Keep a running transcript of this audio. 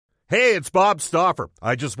Hey, it's Bob Stauffer.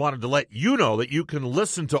 I just wanted to let you know that you can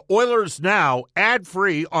listen to Oilers Now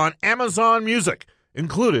ad-free on Amazon Music,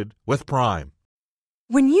 included with Prime.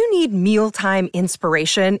 When you need mealtime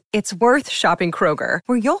inspiration, it's worth shopping Kroger,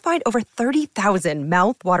 where you'll find over 30,000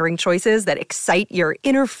 mouth-watering choices that excite your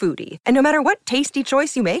inner foodie. And no matter what tasty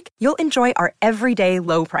choice you make, you'll enjoy our everyday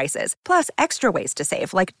low prices, plus extra ways to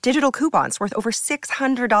save, like digital coupons worth over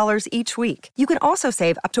 $600 each week. You can also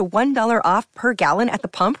save up to $1 off per gallon at the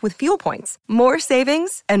pump with fuel points. More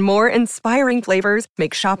savings and more inspiring flavors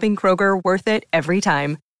make shopping Kroger worth it every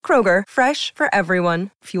time. Kroger, fresh for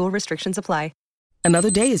everyone. Fuel restrictions apply.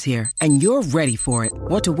 Another day is here, and you're ready for it.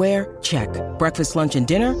 What to wear? Check. Breakfast, lunch, and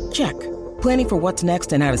dinner? Check. Planning for what's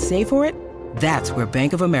next and how to save for it? That's where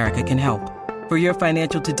Bank of America can help. For your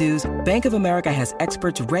financial to-dos, Bank of America has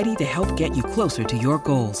experts ready to help get you closer to your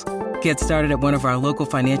goals. Get started at one of our local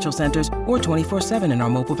financial centers or 24/7 in our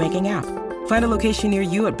mobile banking app. Find a location near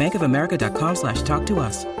you at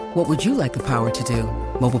bankofamerica.com/talktous. What would you like the power to do?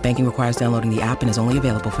 Mobile banking requires downloading the app and is only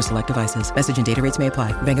available for select devices. Message and data rates may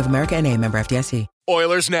apply. Bank of America N.A., member FDIC.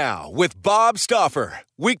 Oilers Now with Bob Stauffer.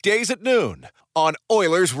 Weekdays at noon on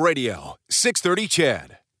Oilers Radio, 630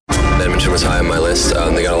 CHED. Edmonton was high on my list.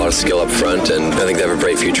 They got a lot of skill up front, and I think they have a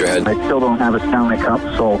bright future ahead. I still don't have a Stanley Cup,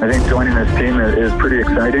 so I think joining this team is pretty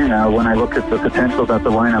exciting when I look at the potential that the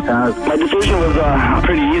lineup has. My decision was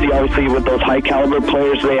pretty easy, obviously, with those high-caliber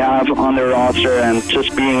players they have on their roster, and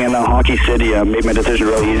just being in a hockey city made my decision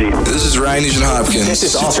really easy. This is Ryan Nugent-Hopkins. This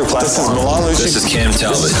is Oscar Platform. This is Cam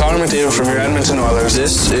Talbot. This is Connor McDavid from your Edmonton Oilers.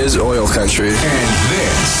 This is Oil Country. And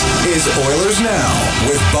this is Oilers Now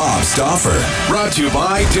with Bob Stauffer. Brought to you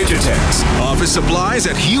by Digitex. Office supplies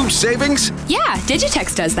at huge savings? Yeah,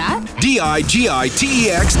 Digitex does that. digitex.ca.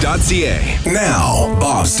 Now,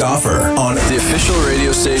 Bob Stauffer on the official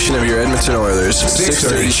radio station of your Edmonton Oilers,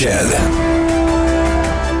 630 CHED.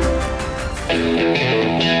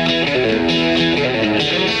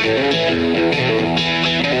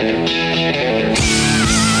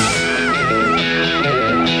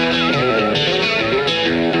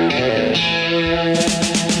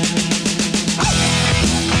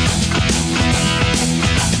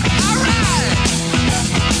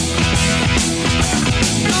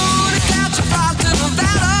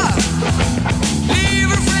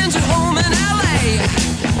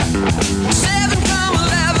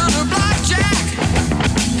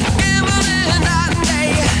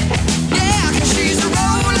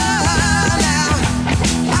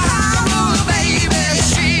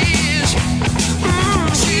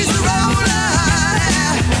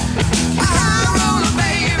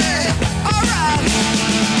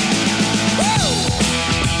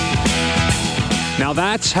 Now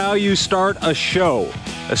that's how you start a show,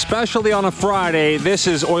 especially on a Friday. This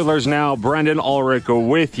is Oilers Now. Brendan Ulrich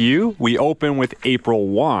with you. We open with April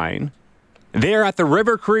Wine. They're at the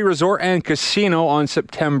River Cree Resort and Casino on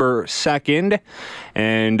September 2nd.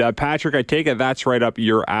 And Patrick, I take it that's right up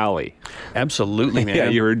your alley. Absolutely, man. Yeah,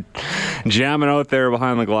 you were jamming out there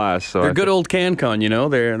behind the glass. So they're good old CanCon, you know.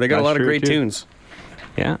 They got a lot of great tunes.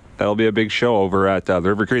 Yeah, that'll be a big show over at the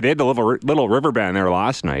River Cree. They had the little river band there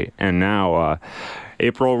last night, and now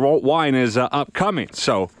April Wine is upcoming.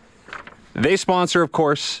 So they sponsor, of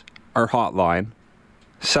course, our hotline,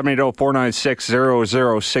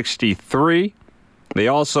 780-496-0063. They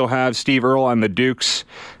also have Steve Earle and the Dukes,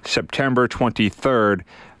 September 23rd,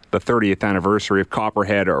 the 30th anniversary of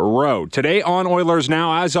Copperhead Road. Today on Oilers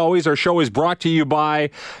Now, as always, our show is brought to you by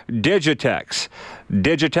Digitex.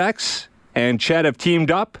 Digitex and CHED have teamed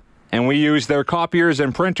up, and we use their copiers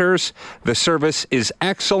and printers. The service is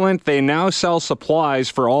excellent. They now sell supplies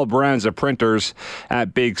for all brands of printers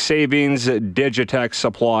at big savings,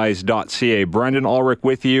 digitexsupplies.ca. Brendan Ulrich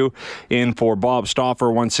with you in for Bob Stauffer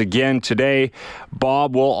once again today.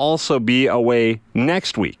 Bob will also be away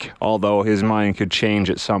next week, although his mind could change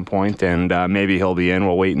at some point, and maybe he'll be in.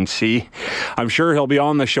 We'll wait and see. I'm sure he'll be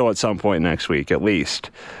on the show at some point next week, at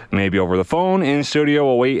least. Maybe over the phone, in studio.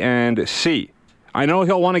 We'll wait and see. I know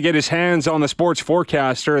he'll want to get his hands on the sports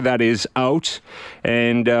forecaster that is out,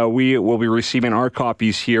 and we will be receiving our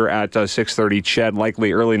copies here at 630 CHED,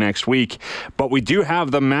 likely early next week. But we do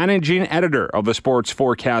have the managing editor of the Sports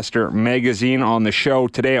Forecaster magazine on the show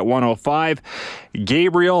today at 1:05.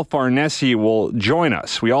 Gabriel Farnese will join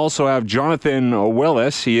us. We also have Jonathan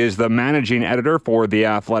Willis. He is the managing editor for The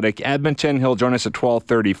Athletic Edmonton. He'll join us at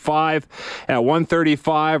 12:35. At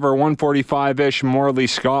 1:35 or 1:45-ish, Morley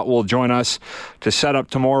Scott will join us to set up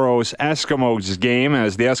tomorrow's Eskimos game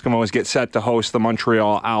as the Eskimos get set to host the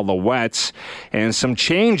Montreal Alouettes. And some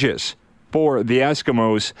changes for the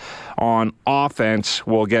Eskimos on offense.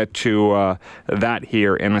 We'll get to that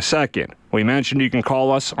here in a second. We mentioned you can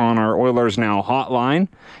call us on our Oilers Now hotline.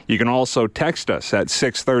 You can also text us at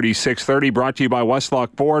 630-630, brought to you by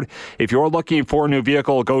Westlock Ford. If you're looking for a new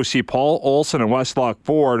vehicle, go see Paul Olson and Westlock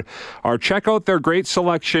Ford, or check out their great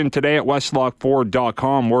selection today at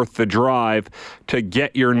westlockford.com. Worth the drive to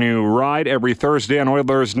get your new ride. Every Thursday on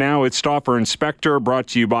Oilers Now, it's Stauffer and Spector, brought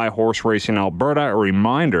to you by Horse Racing Alberta. A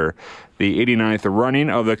reminder, the 89th running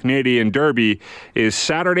of the Canadian Derby is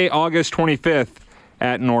Saturday, August 25th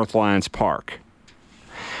at Northlands Park.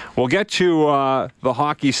 We'll get to the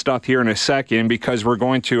hockey stuff here in a second because we're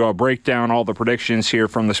going to break down all the predictions here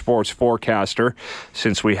from the Sports Forecaster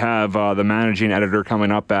since we have the managing editor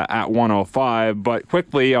coming up at 1:05. But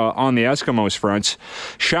quickly on the Eskimos fronts,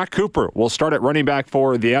 Shaq Cooper will start at running back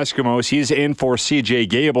for the Eskimos. He's in for C.J.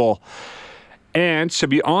 Gable. And to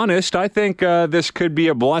be honest, I think this could be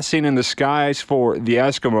a blessing in disguise for the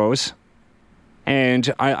Eskimos.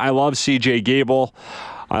 And I love C.J. Gable.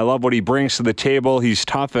 I love what he brings to the table. He's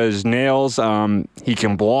tough as nails. He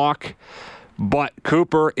can block. But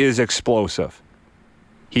Cooper is explosive.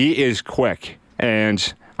 He is quick.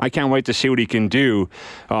 And I can't wait to see what he can do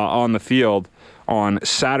on the field on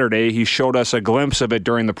Saturday. He showed us a glimpse of it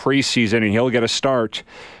during the preseason, and he'll get a start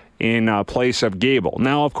in place of Gable.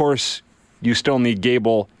 Now, of course, you still need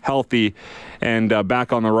Gable healthy and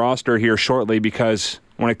back on the roster here shortly, because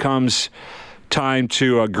when it comes time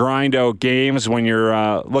to grind out games, when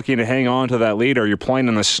you're looking to hang on to that lead or you're playing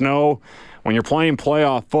in the snow, when you're playing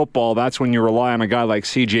playoff football, that's when you rely on a guy like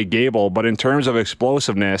C.J. Gable. But in terms of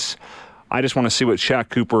explosiveness, I just want to see what Shaq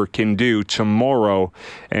Cooper can do tomorrow,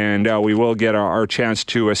 and we will get our chance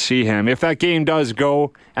to see him. If that game does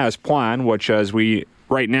go as planned, which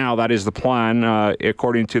right now, that is the plan,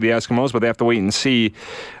 according to the Eskimos, but they have to wait and see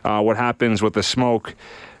what happens with the smoke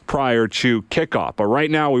prior to kickoff. But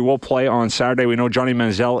right now, we will play on Saturday. We know Johnny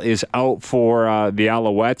Manziel is out for the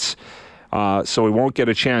Alouettes, so we won't get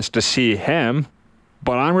a chance to see him.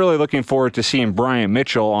 But I'm really looking forward to seeing Bryant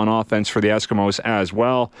Mitchell on offense for the Eskimos as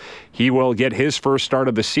well. He will get his first start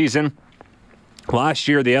of the season. Last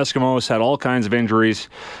year, the Eskimos had all kinds of injuries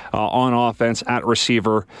on offense at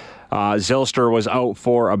receiver. Zylster was out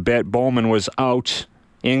for a bit. Bowman was out.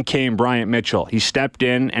 In came Bryant Mitchell. He stepped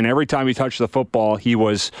in, and every time he touched the football, he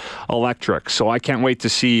was electric. So I can't wait to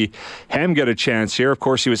see him get a chance here. Of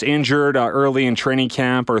course, he was injured early in training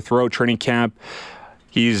camp or throughout training camp.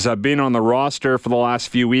 He's been on the roster for the last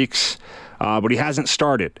few weeks, but he hasn't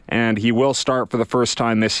started. And he will start for the first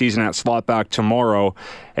time this season at slot back tomorrow.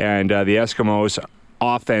 And the Eskimos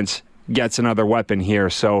offense gets another weapon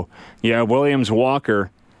here. So, yeah, Williams,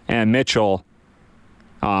 Walker, and Mitchell.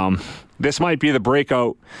 This might be the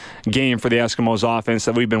breakout game for the Eskimos offense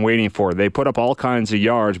that we've been waiting for. They put up all kinds of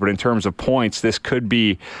yards, but in terms of points, this could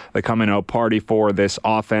be the coming out party for this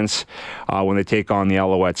offense when they take on the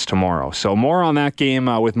Alouettes tomorrow. So more on that game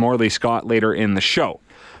with Morley Scott later in the show.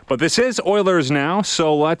 But this is Oilers Now,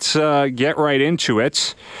 so let's get right into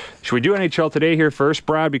it. Should we do NHL Today here first,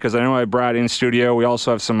 Brad? Because I know I have Brad in studio. We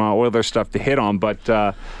also have some Oilers stuff to hit on, but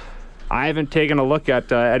I haven't taken a look at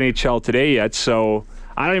NHL Today yet, so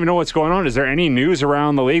I don't even know what's going on. Is there any news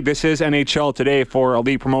around the league? This is NHL Today for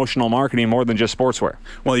Elite Promotional Marketing, more than just sportswear.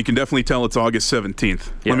 Well, you can definitely tell it's August 17th.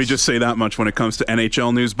 Yes. Let me just say that much when it comes to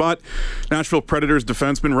NHL news. But Nashville Predators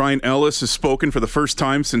defenseman Ryan Ellis has spoken for the first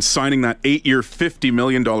time since signing that 8-year, $50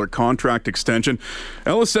 million contract extension.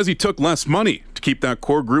 Ellis says he took less money to keep that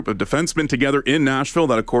core group of defensemen together in Nashville.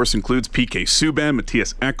 That, of course, includes PK Subban,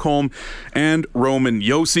 Matthias Ekholm, and Roman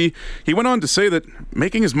Josi. He went on to say that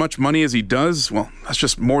making as much money as he does, well, that's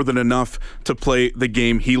just more than enough to play the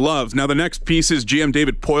game he loves. Now, the next piece is GM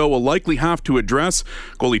David Poile will likely have to address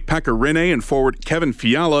goalie Pekka Rinne and forward Kevin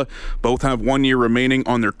Fiala. Both have 1 year remaining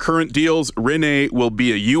on their current deals. Rinne will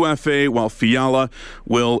be a UFA, while Fiala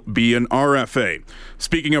will be an RFA.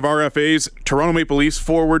 Speaking of RFAs, Toronto Maple Leafs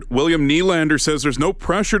forward William Nylander says there's no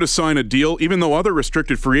pressure to sign a deal, even though other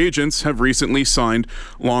restricted free agents have recently signed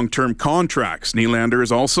long-term contracts. Nylander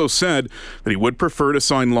has also said that he would prefer to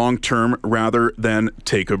sign long-term rather than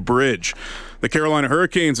take a bridge. The Carolina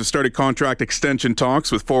Hurricanes have started contract extension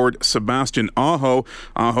talks with forward Sebastian Aho.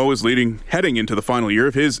 Aho is heading into the final year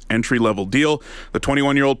of his entry-level deal. The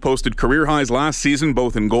 21-year-old posted career highs last season,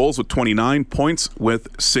 both in goals with 29, points with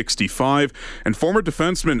 65. And former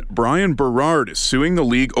defenseman Brian Berard is suing the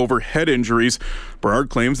league over head injuries.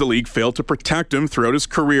 Berard claims the league failed to protect him throughout his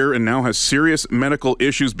career and now has serious medical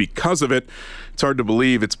issues because of it. It's hard to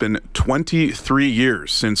believe it's been 23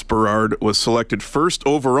 years since Berard was selected first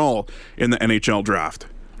overall in the NHL draft.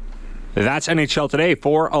 That's NHL Today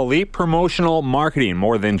for Elite Promotional Marketing,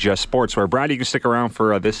 more than just sportswear. Brad, you can stick around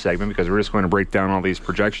for this segment because we're just going to break down all these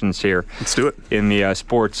projections here. Let's do it. In the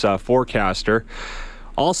Sports Forecaster.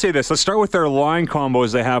 I'll say this. Let's start with their line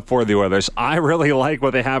combos they have for the Oilers. I really like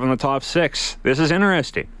what they have in the top 6. This is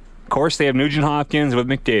interesting. Of course, they have Nugent Hopkins with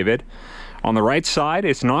McDavid. On the right side,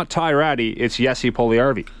 it's not Ty Rattie, it's Jesse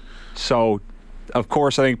Puljujärvi. So, of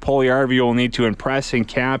course, I think Puljujärvi will need to impress in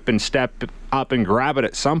camp and step up and grab it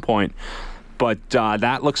at some point. But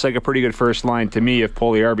that looks like a pretty good first line to me if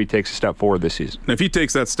Puljujärvi takes a step forward this season. If he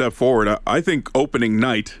takes that step forward, I think opening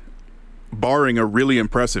night, barring a really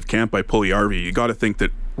impressive camp by Puljujärvi, you got to think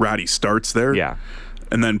that Rattie starts there. Yeah.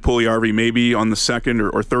 And then Puljujärvi maybe on the second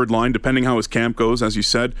or third line, depending how his camp goes, as you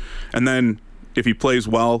said. And then if he plays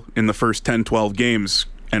well in the first 10, 12 games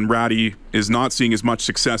and Rattie is not seeing as much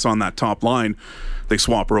success on that top line, they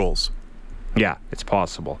swap roles. Yeah, it's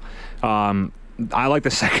possible. I like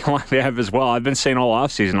the second line they have as well. I've been saying all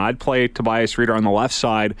offseason, I'd play Tobias Rieder on the left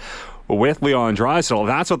side with Leon Draisaitl.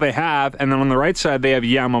 That's what they have. And then on the right side, they have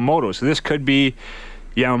Yamamoto. So this could be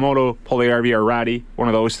Yamamoto, Puljujärvi, or Rattie, one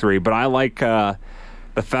of those three. But I like the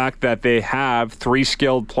fact that they have 3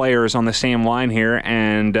 skilled players on the same line here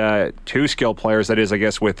and 2 skilled players, that is, I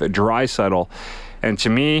guess, with Draisaitl. And to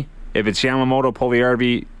me, if it's Yamamoto,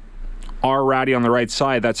 Puljujärvi, or Rattie on the right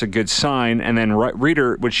side, that's a good sign. And then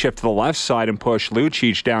Rieder would shift to the left side and push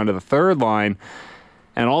Lucic down to the third line.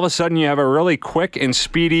 And all of a sudden, you have a really quick and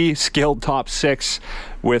speedy, skilled top 6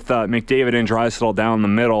 with McDavid and Draisaitl down the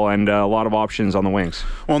middle and a lot of options on the wings.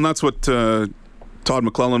 Well, and that's what Todd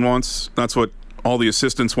McLellan wants. That's what all the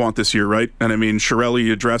assistants want this year, right? And I mean,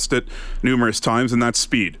 Chiarelli addressed it numerous times, and that's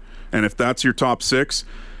speed. And if that's your top 6,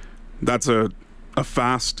 that's a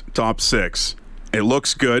fast top 6. It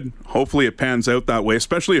looks good. Hopefully it pans out that way,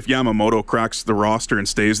 especially if Yamamoto cracks the roster and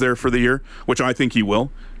stays there for the year, which I think he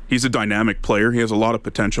will. He's a dynamic player. He has a lot of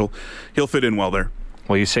potential. He'll fit in well there.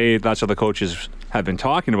 Well, you say that's what the coaches have been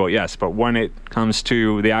talking about, yes, but when it comes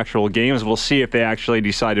to the actual games, we'll see if they actually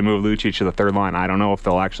decide to move Lucic to the third line. I don't know if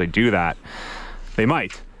they'll actually do that. They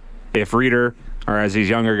might. If Rieder, or as these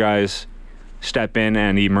younger guys step in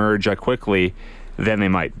and emerge quickly, then they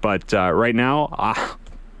might. But right now,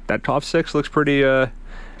 that top 6 looks pretty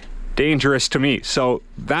dangerous to me. So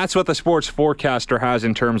that's what the Sports Forecaster has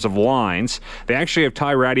in terms of lines. They actually have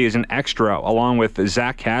Ty Rattie as an extra along with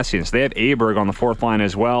Zach Kassian. So they have Aberg on the fourth line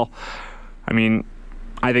as well. I mean,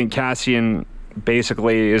 I think Kassian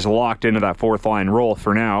basically is locked into that fourth line role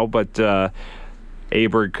for now, but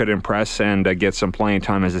Aberg could impress and get some playing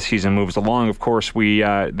time as the season moves along. Of course, they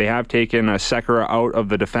have taken Sekera out of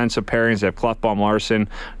the defensive pairings. They have Klefbom, Larson,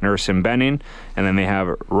 Nurse, and Benning, and then they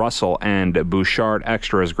have Russell and Bouchard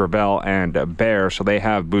extra as Gravel and Bear. So they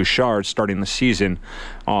have Bouchard starting the season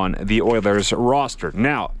on the Oilers roster.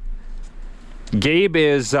 Now,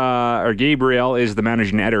 Gabriel is the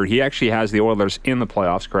managing editor. He actually has the Oilers in the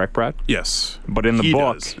playoffs, correct, Brad? Yes. But in the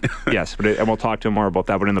book, yes, and we'll talk to him more about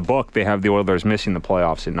that. But in the book, they have the Oilers missing the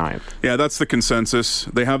playoffs in 9th. Yeah, that's the consensus.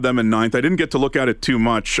 They have them in 9th. I didn't get to look at it too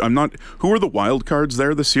much. Who are the wild cards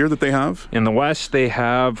there this year that they have? In the West, they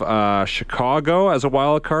have Chicago as a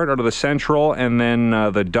wild card out of the Central, and then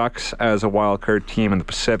the Ducks as a wild card team in the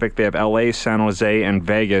Pacific. They have LA, San Jose, and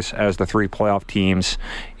Vegas as the 3 playoff teams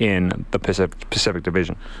in the Pacific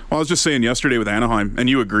Division. Well, I was just saying yesterday with Anaheim, and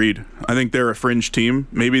you agreed. I think they're a fringe team.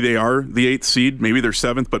 Maybe they are the 8th seed, maybe they're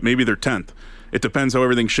 7th, but maybe they're 10th. It depends how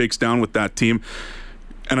everything shakes down with that team.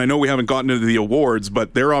 And I know we haven't gotten into the awards,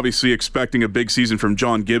 but they're obviously expecting a big season from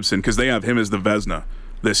John Gibson because they have him as the Vezina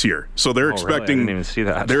this year. So they're expecting. Really? I didn't even see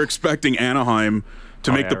that. They're expecting Anaheim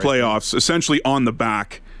to make the playoffs, essentially on the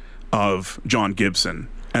back of John Gibson,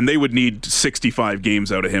 and they would need 65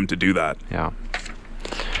 games out of him to do that. Yeah.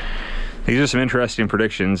 These are some interesting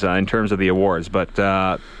predictions in terms of the awards, but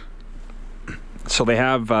so they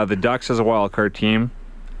have the Ducks as a wild card team.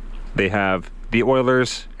 They have the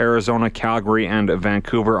Oilers, Arizona, Calgary, and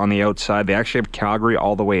Vancouver on the outside. They actually have Calgary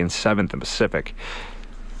all the way in 7th in the Pacific.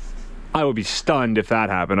 I would be stunned if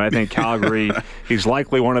that happened. I think Calgary is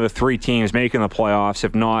likely one of the 3 teams making the playoffs,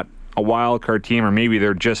 if not a wild card team, or maybe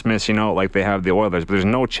they're just missing out like they have the Oilers. But there's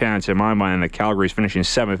no chance in my mind that Calgary's finishing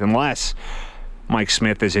 7th unless Mike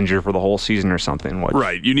Smith is injured for the whole season or something.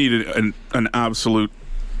 Right. You need an absolute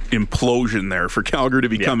implosion there for Calgary to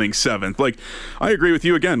be coming 7th. Like, I agree with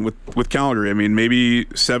you again with Calgary. I mean, maybe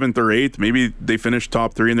 7th or 8th. Maybe they finish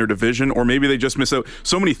top 3 in their division, or maybe they just miss out.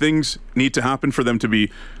 So many things need to happen for them to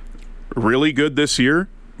be really good this year,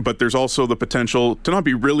 but there's also the potential to not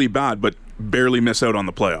be really bad, but barely miss out on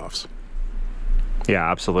the playoffs. Yeah,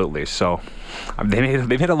 absolutely. So they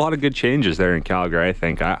made a lot of good changes there in Calgary, I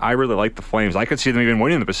think. I really like the Flames. I could see them even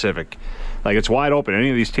winning the Pacific. Like, it's wide open. Any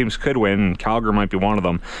of these teams could win, and Calgary might be one of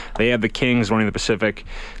them. They have the Kings winning the Pacific,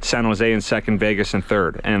 San Jose in second, Vegas in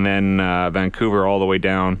third, and then Vancouver all the way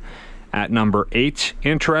down at number 8.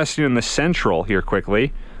 Interesting in the Central here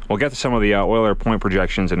quickly. We'll get to some of the Oiler point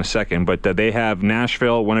projections in a second, but they have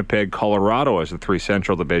Nashville, Winnipeg, Colorado as the 3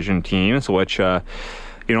 Central Division teams, which,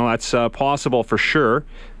 that's possible for sure.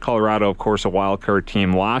 Colorado, of course, a wild card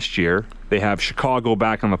team last year. They have Chicago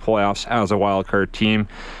back in the playoffs as a wild card team.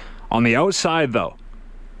 On the outside, though,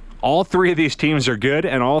 all 3 of these teams are good,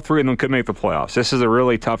 and all 3 of them could make the playoffs. This is a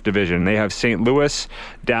really tough division. They have St. Louis,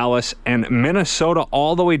 Dallas, and Minnesota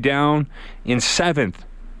all the way down in 7th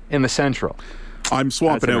in the Central. I'm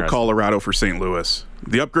swapping out Colorado for St. Louis.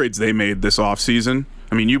 The upgrades they made this offseason,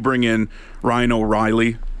 I mean, you bring in Ryan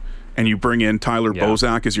O'Reilly and you bring in Tyler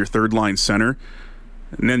Bozak as your third-line center,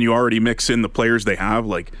 and then you already mix in the players they have,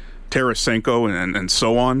 like Tarasenko and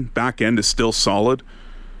so on. Back end is still solid.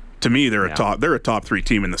 To me, they're a top 3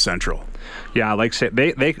 team in the Central. Yeah, like say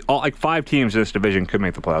they all, like 5 teams in this division could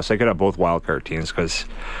make the playoffs. They could have both wild card teams, because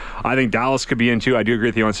I think Dallas could be in too. I do agree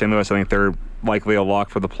with you on St. Louis. I think they're likely a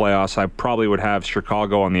lock for the playoffs. I probably would have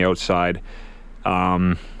Chicago on the outside.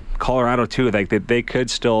 Colorado too. Like they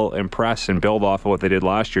could still impress and build off of what they did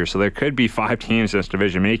last year. So there could be 5 teams in this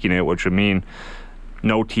division making it, which would mean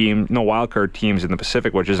no wild card teams in the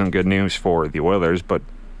Pacific, which isn't good news for the Oilers, but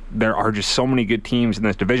there are just so many good teams in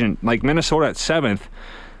this division. Like Minnesota at 7th,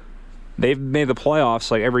 they've made the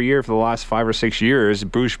playoffs like every year for the last 5 or 6 years.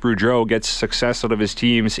 Bruce Boudreau gets success out of his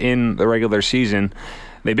teams in the regular season.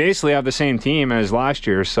 They basically have the same team as last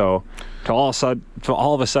year, so to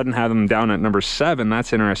all of a sudden have them down at number 7,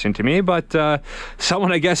 that's interesting to me. But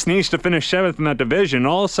someone, I guess, needs to finish 7th in that division.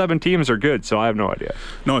 All 7 teams are good, so I have no idea.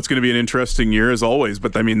 No, it's going to be an interesting year as always,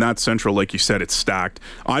 but I mean, that Central, like you said, it's stacked.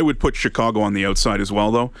 I would put Chicago on the outside as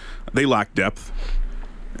well, though. They lack depth.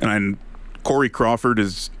 And Corey Crawford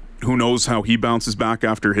is, who knows how he bounces back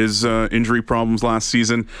after his injury problems last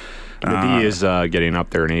season. The D is getting up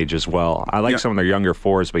there in age as well. I like some of their younger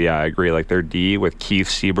forwards, but yeah, I agree. Like their D with Keith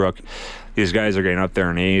Seabrook, these guys are getting up there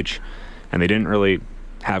in age, and they didn't really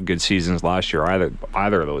have good seasons last year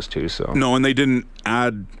either of those two. So no, and they didn't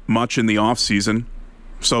add much in the offseason.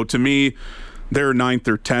 So to me, they're 9th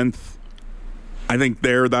or 10th. I think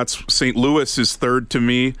that's St. Louis is 3rd to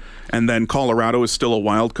me, and then Colorado is still a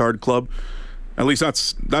wild card club. At least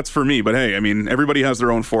that's for me. But hey, I mean, everybody has their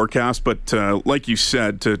own forecast. But like you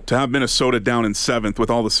said, to have Minnesota down in 7th with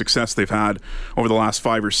all the success they've had over the last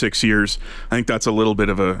 5 or 6 years, I think that's a little bit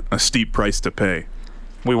of a steep price to pay.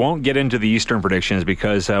 We won't get into the Eastern predictions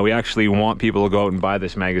because we actually want people to go out and buy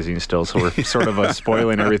this magazine still, so we're sort of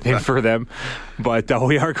spoiling everything for them. But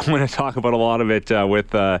we are going to talk about a lot of it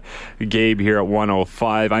with Gabe here at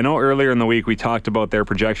 105. I know earlier in the week we talked about their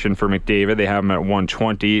projection for McDavid. They have him at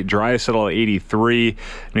 120. Draisaitl at 83.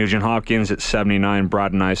 Nugent Hopkins at 79.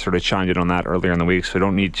 Brad and I sort of chimed in on that earlier in the week, so we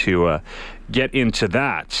don't need to get into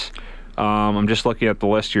that. I'm just looking at the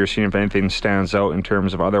list here, seeing if anything stands out in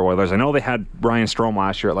terms of other Oilers. I know they had Ryan Strome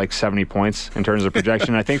last year at like 70 points in terms of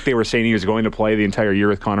projection. I think they were saying he was going to play the entire year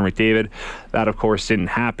with Connor McDavid. That, of course, didn't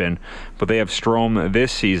happen. But they have Strome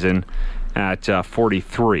this season at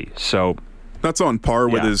 43. So that's on par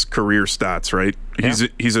with his career stats, right?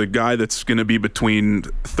 He's a guy that's going to be between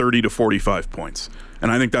 30 to 45 points.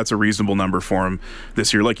 And I think that's a reasonable number for him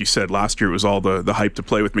this year. Like you said, last year it was all the hype to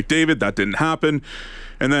play with McDavid. That didn't happen.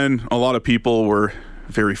 And then a lot of people were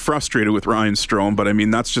very frustrated with Ryan Strome. But, I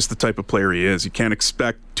mean, that's just the type of player he is. You can't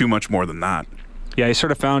expect too much more than that. Yeah, he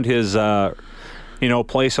sort of found his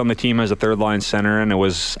place on the team as a third-line center, and it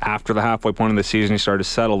was after the halfway point of the season he started to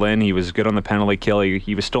settle in. He was good on the penalty kill.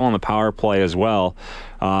 He was still on the power play as well.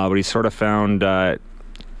 But he sort of found the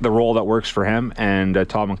role that works for him, and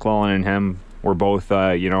Todd McLellan and him were both,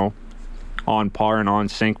 on par and on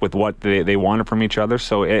sync with what they wanted from each other,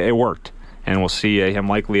 so it worked. And we'll see him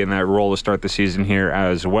likely in that role to start the season here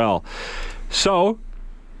as well. So,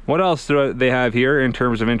 what else do they have here in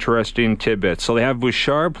terms of interesting tidbits? So they have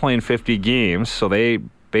Bouchard playing 50 games, so they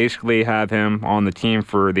basically have him on the team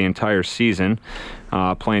for the entire season,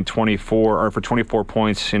 playing 24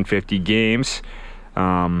 points in 50 games.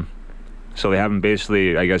 So they have him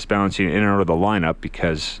basically, I guess, bouncing in and out of the lineup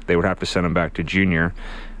because they would have to send him back to junior.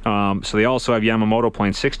 So they also have Yamamoto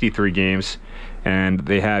playing 63 games, and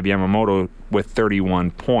they have Yamamoto with 31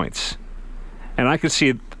 points. And I could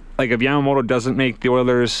see, like, if Yamamoto doesn't make the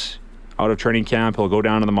Oilers out of training camp, he'll go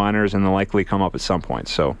down to the minors and they'll likely come up at some point.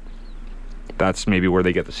 So That's maybe where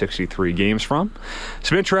they get the 63 games from.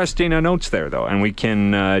 Some interesting notes there, though, and we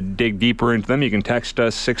can dig deeper into them. You can text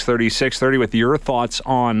us 630 with your thoughts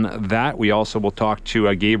on that. We also will talk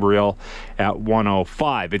to Gabriel at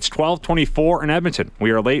 1:05. It's 12:24 in Edmonton.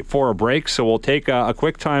 We are late for a break, so we'll take a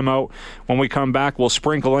quick timeout. When we come back, we'll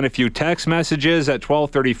sprinkle in a few text messages. At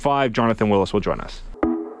 12:35, Jonathan Willis will join us.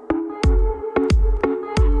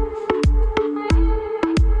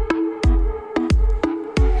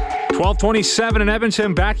 $12:27 in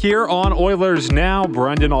Edmonton, back here on Oilers Now.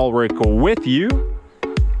 Brendan Ulrich with you.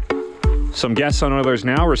 Some guests on Oilers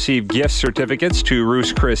Now receive gift certificates to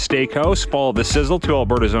Ruth's Chris Steakhouse. Follow the sizzle to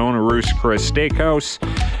Alberta's own Ruth's Chris Steakhouse.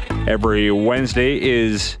 Every Wednesday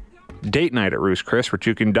is date night at Ruth's Chris, where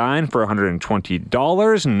you can dine for $120,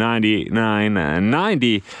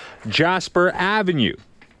 $99.90 Jasper Avenue.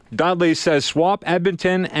 Dudley says swap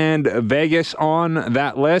Edmonton and Vegas on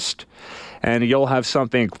that list, and you'll have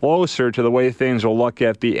something closer to the way things will look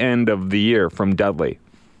at the end of the year from Dudley.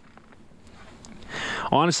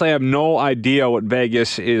 Honestly, I have no idea what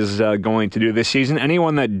Vegas is going to do this season.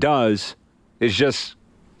 Anyone that does is just,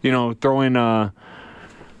 throwing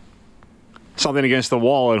something against the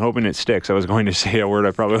wall and hoping it sticks. I was going to say a word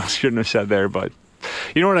I probably shouldn't have said there, but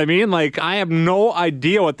you know what I mean? Like, I have no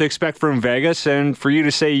idea what to expect from Vegas, and for you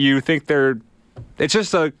to say you think it's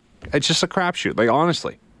just a crapshoot. Like,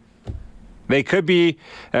 honestly. They could be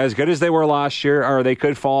as good as they were last year, or they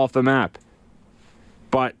could fall off the map.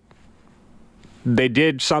 But they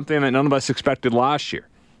did something that none of us expected last year.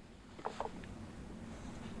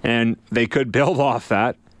 And they could build off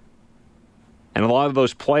that. And a lot of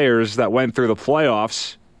those players that went through the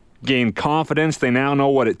playoffs gained confidence. They now know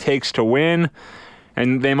what it takes to win.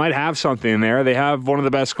 And they might have something there. They have one of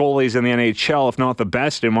the best goalies in the NHL, if not the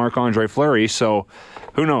best, in Marc-Andre Fleury. So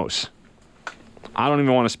who knows? I don't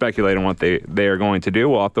even want to speculate on what they are going to do.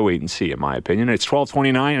 We'll have to wait and see, in my opinion. It's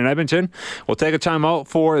 12:29 in Edmonton. We'll take a time out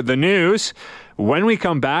for the news. When we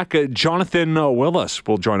come back, Jonathan Willis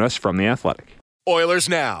will join us from The Athletic. Oilers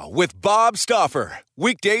Now with Bob Stauffer.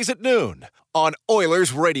 Weekdays at noon on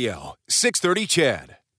Oilers Radio, 630 CHED.